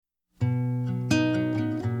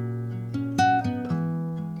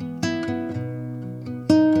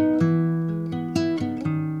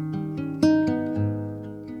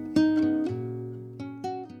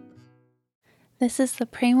This is the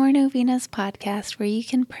Pray More Novenas podcast where you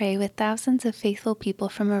can pray with thousands of faithful people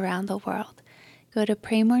from around the world. Go to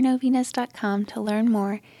praymorenovenas.com to learn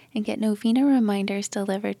more and get novena reminders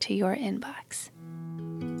delivered to your inbox.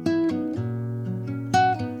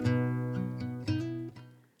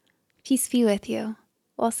 Peace be with you.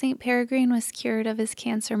 While St. Peregrine was cured of his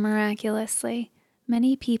cancer miraculously,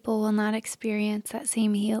 many people will not experience that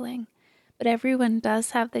same healing, but everyone does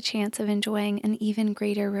have the chance of enjoying an even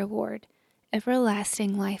greater reward: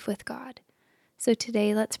 everlasting life with God. So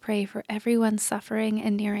today, let's pray for everyone suffering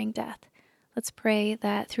and nearing death. Let's pray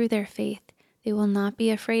that through their faith, they will not be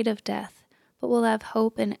afraid of death, but will have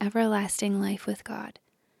hope and everlasting life with God.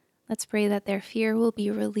 Let's pray that their fear will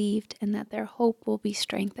be relieved and that their hope will be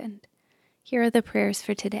strengthened. Here are the prayers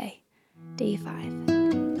for today, Day 5.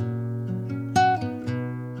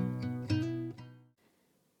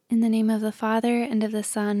 In the name of the Father, and of the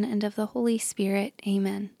Son, and of the Holy Spirit,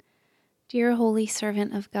 Amen. Dear Holy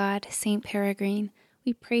Servant of God, St. Peregrine,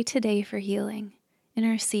 we pray today for healing.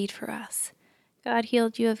 Intercede for us. God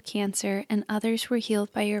healed you of cancer, and others were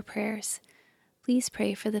healed by your prayers. Please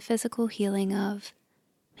pray for the physical healing of...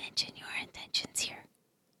 Mention your intentions here.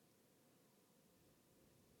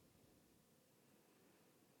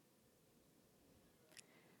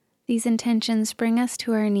 These intentions bring us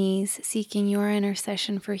to our knees, seeking your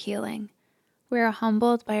intercession for healing. We are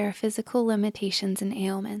humbled by our physical limitations and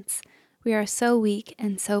ailments. We are so weak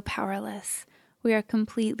and so powerless. We are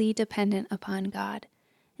completely dependent upon God,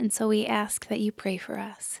 and so we ask that you pray for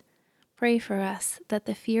us. Pray for us that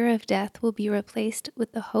the fear of death will be replaced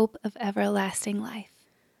with the hope of everlasting life.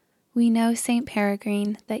 We know, St.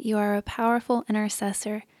 Peregrine, that you are a powerful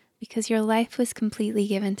intercessor because your life was completely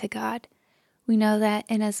given to God. We know that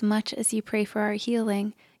inasmuch as you pray for our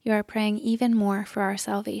healing, you are praying even more for our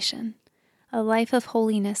salvation. A life of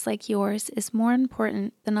holiness like yours is more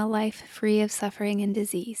important than a life free of suffering and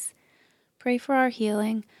disease. Pray for our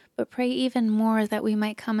healing, but pray even more that we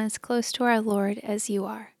might come as close to our Lord as you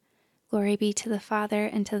are. Glory be to the Father,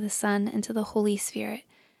 and to the Son, and to the Holy Spirit,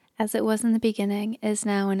 as it was in the beginning, is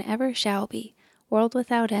now, and ever shall be, world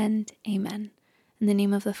without end. Amen. In the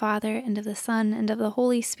name of the Father, and of the Son, and of the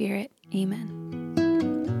Holy Spirit. Amen.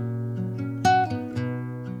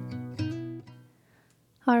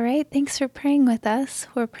 All right, thanks for praying with us.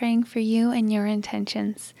 We're praying for you and your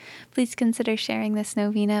intentions. Please consider sharing this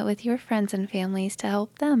novena with your friends and families to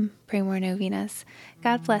help them pray more novenas.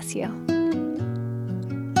 God bless you.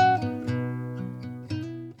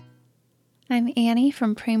 I'm Annie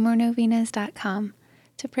from praymorenovenas.com.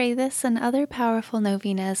 To pray this and other powerful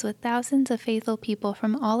novenas with thousands of faithful people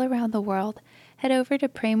from all around the world, head over to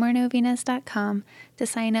praymorenovenas.com to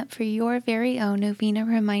sign up for your very own novena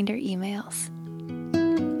reminder emails.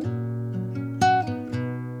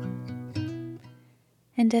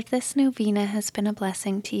 And if this novena has been a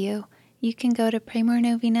blessing to you, you can go to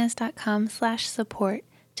praymorenovenas.com/support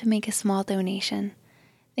to make a small donation.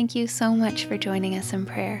 Thank you so much for joining us in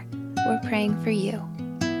prayer. We're praying for you.